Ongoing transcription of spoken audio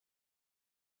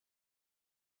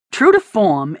True to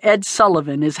form, Ed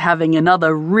Sullivan is having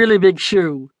another really big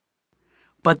shoe.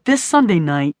 But this Sunday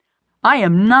night, I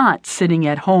am not sitting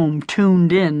at home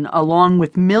tuned in along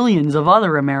with millions of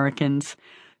other Americans.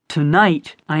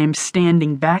 Tonight, I am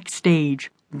standing backstage,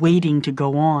 waiting to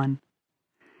go on.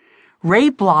 Ray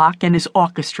Block and his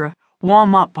orchestra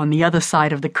warm up on the other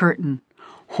side of the curtain.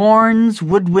 Horns,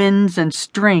 woodwinds, and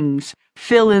strings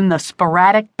fill in the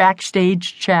sporadic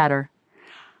backstage chatter.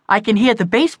 I can hear the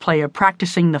bass player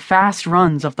practicing the fast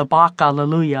runs of the Bach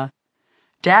Alleluia.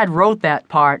 Dad wrote that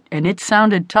part, and it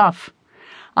sounded tough.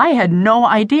 I had no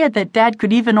idea that Dad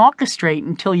could even orchestrate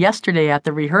until yesterday at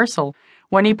the rehearsal,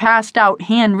 when he passed out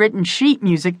handwritten sheet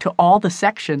music to all the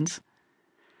sections.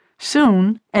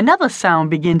 Soon, another sound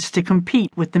begins to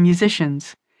compete with the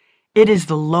musicians. It is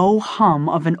the low hum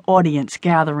of an audience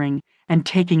gathering and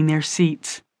taking their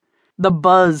seats. The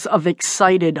buzz of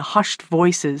excited, hushed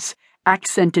voices,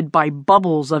 accented by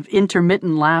bubbles of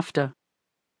intermittent laughter.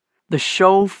 The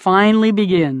show finally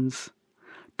begins.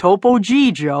 Topo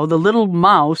Gigio, the little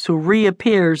mouse who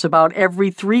reappears about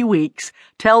every 3 weeks,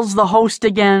 tells the host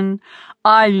again,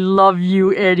 "I love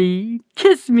you, Eddie.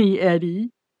 Kiss me,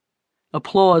 Eddie."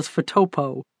 Applause for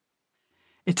Topo.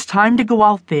 It's time to go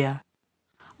out there.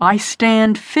 I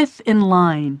stand 5th in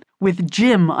line, with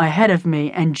Jim ahead of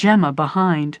me and Gemma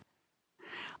behind.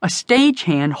 A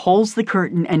stagehand holds the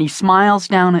curtain and he smiles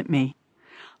down at me.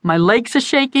 My legs are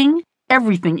shaking,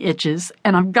 everything itches,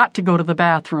 and I've got to go to the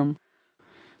bathroom.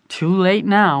 Too late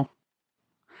now.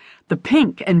 The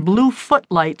pink and blue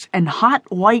footlights and hot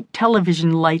white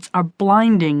television lights are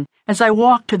blinding as I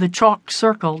walk to the chalk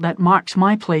circle that marks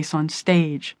my place on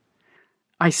stage.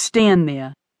 I stand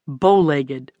there,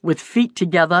 bow-legged, with feet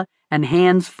together and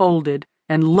hands folded,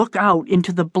 and look out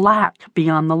into the black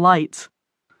beyond the lights.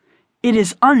 It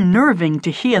is unnerving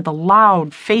to hear the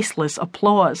loud, faceless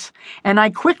applause, and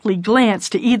I quickly glance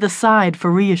to either side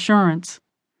for reassurance.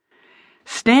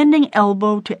 Standing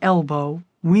elbow to elbow,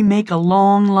 we make a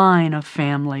long line of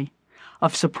family,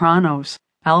 of sopranos,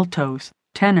 altos,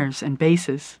 tenors, and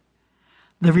basses.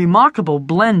 The remarkable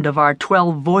blend of our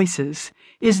 12 voices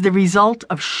is the result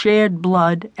of shared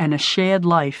blood and a shared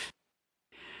life.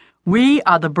 We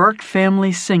are the Burke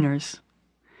family singers,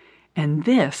 and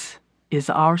this is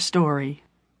our story.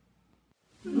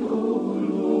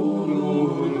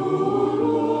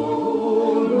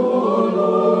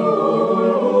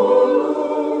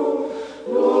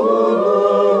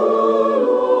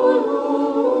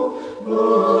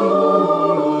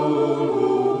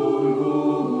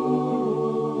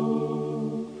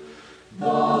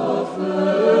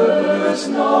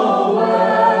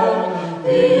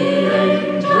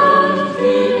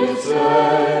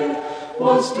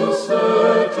 To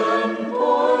certain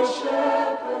poor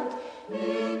shepherd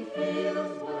in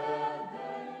fields where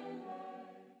they lay.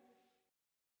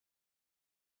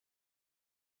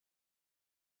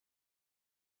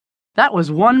 That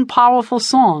was one powerful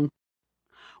song.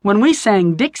 When we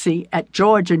sang Dixie at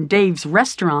George and Dave's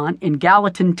restaurant in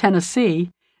Gallatin,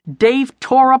 Tennessee, Dave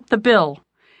tore up the bill.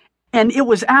 And it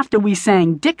was after we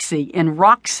sang Dixie in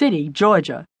Rock City,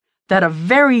 Georgia, that a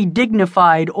very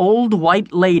dignified old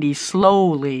white lady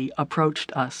slowly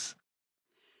approached us.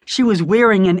 She was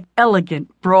wearing an elegant,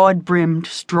 broad-brimmed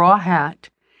straw hat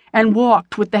and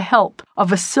walked with the help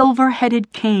of a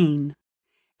silver-headed cane.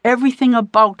 Everything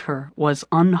about her was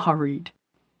unhurried.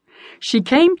 She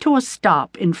came to a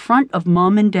stop in front of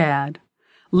Mom and Dad,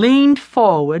 leaned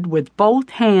forward with both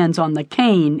hands on the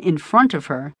cane in front of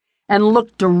her, and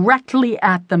looked directly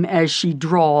at them as she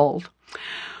drawled,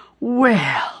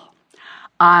 "Well,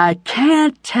 I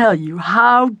can't tell you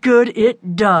how good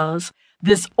it does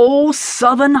this old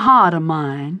Southern heart of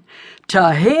mine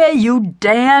to hear you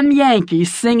damn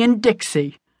Yankees singing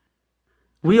Dixie."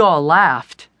 We all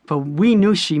laughed, but we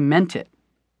knew she meant it.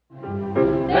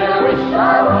 There wish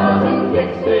I was in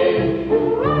Dixie,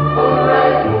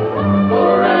 hooray,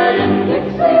 hooray in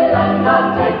Dixie, and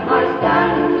I'll take my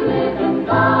stand and live and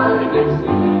die in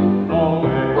Dixie.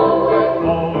 Away, away,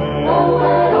 away,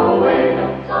 away, away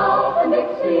down south in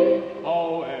Dixie.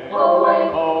 Away, away,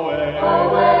 away,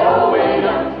 away, away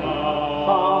down south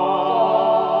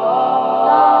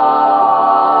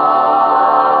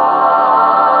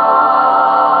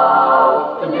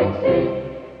in Dixie.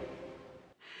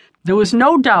 There was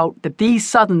no doubt that these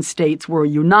southern states were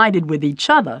united with each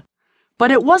other,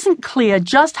 but it wasn't clear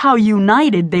just how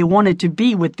united they wanted to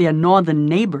be with their northern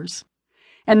neighbors.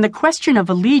 And the question of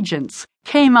allegiance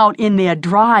came out in their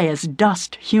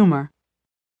dry-as-dust humor.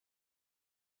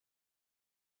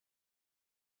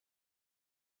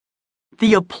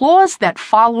 The applause that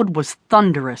followed was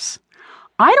thunderous.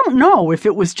 I don't know if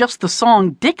it was just the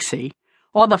song Dixie,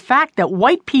 or the fact that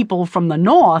white people from the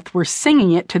North were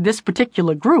singing it to this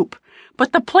particular group,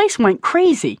 but the place went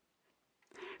crazy.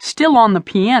 Still on the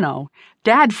piano,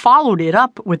 Dad followed it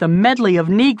up with a medley of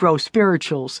Negro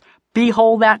spirituals,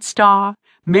 Behold That Star,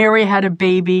 Mary Had a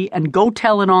Baby, and Go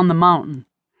Tell It on the Mountain.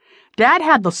 Dad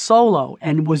had the solo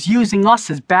and was using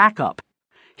us as backup.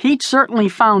 He'd certainly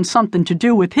found something to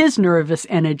do with his nervous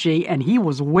energy, and he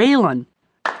was wailing.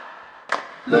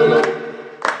 Look,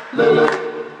 look,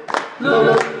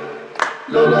 look,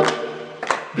 look,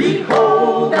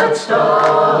 behold that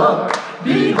star,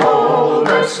 behold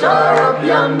that star up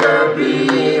yonder,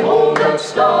 behold that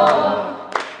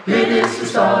star. It is the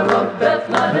star of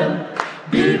Bethlehem,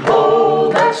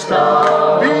 behold that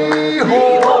star,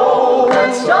 behold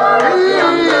that star up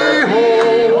yonder,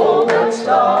 behold that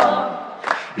star.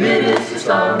 It is the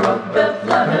star of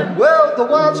Bethlehem. Well, the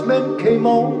wise men came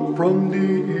on from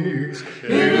the east.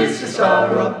 It is the star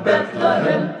of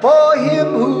Bethlehem. For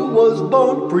him who was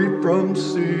born free from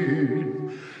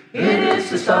sin. It is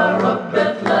the star of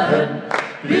Bethlehem.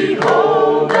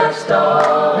 Behold that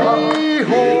star.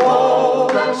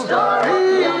 Behold that star.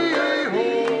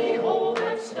 Behold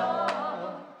that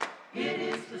star. It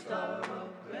is the star of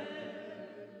Bethlehem.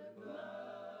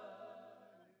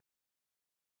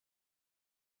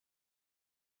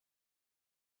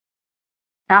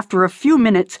 After a few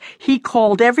minutes, he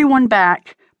called everyone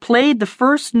back, played the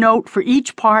first note for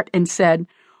each part, and said,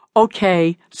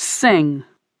 "Okay, sing."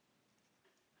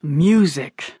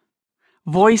 Music.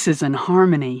 Voices in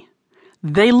harmony.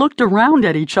 They looked around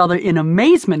at each other in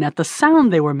amazement at the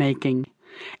sound they were making.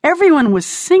 Everyone was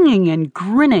singing and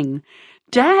grinning.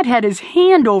 Dad had his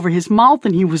hand over his mouth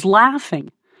and he was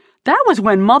laughing. That was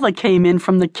when Mother came in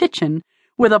from the kitchen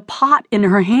with a pot in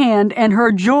her hand and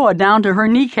her jaw down to her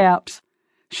kneecaps.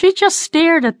 She just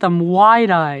stared at them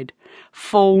wide-eyed.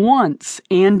 For once,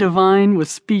 Anne Devine was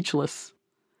speechless.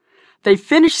 They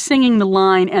finished singing the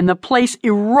line, and the place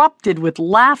erupted with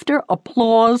laughter,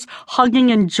 applause,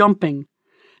 hugging, and jumping.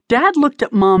 Dad looked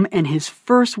at Mom, and his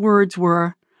first words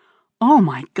were, "Oh,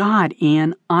 my God,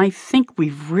 Anne, I think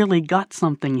we've really got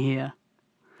something here."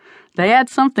 They had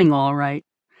something, all right.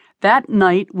 That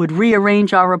night would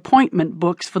rearrange our appointment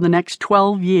books for the next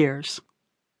 12 years.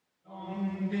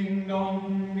 Ding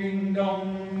dong, ding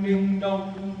dong, ding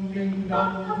dong, ding dong, ding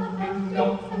dong, ding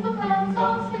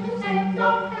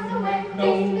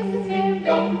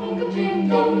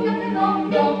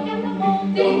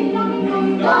dong,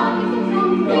 ding dong,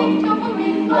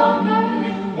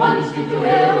 once did you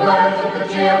hear words of the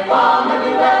cheer from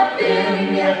everywhere, feeling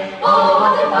near? Oh,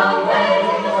 what they found ways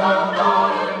in the sound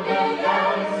of the gay,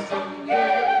 yes,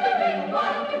 the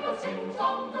white people sing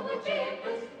songs of the cheer.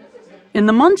 In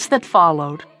the months that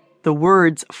followed, the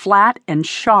words flat and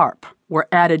sharp were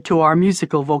added to our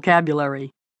musical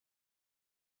vocabulary.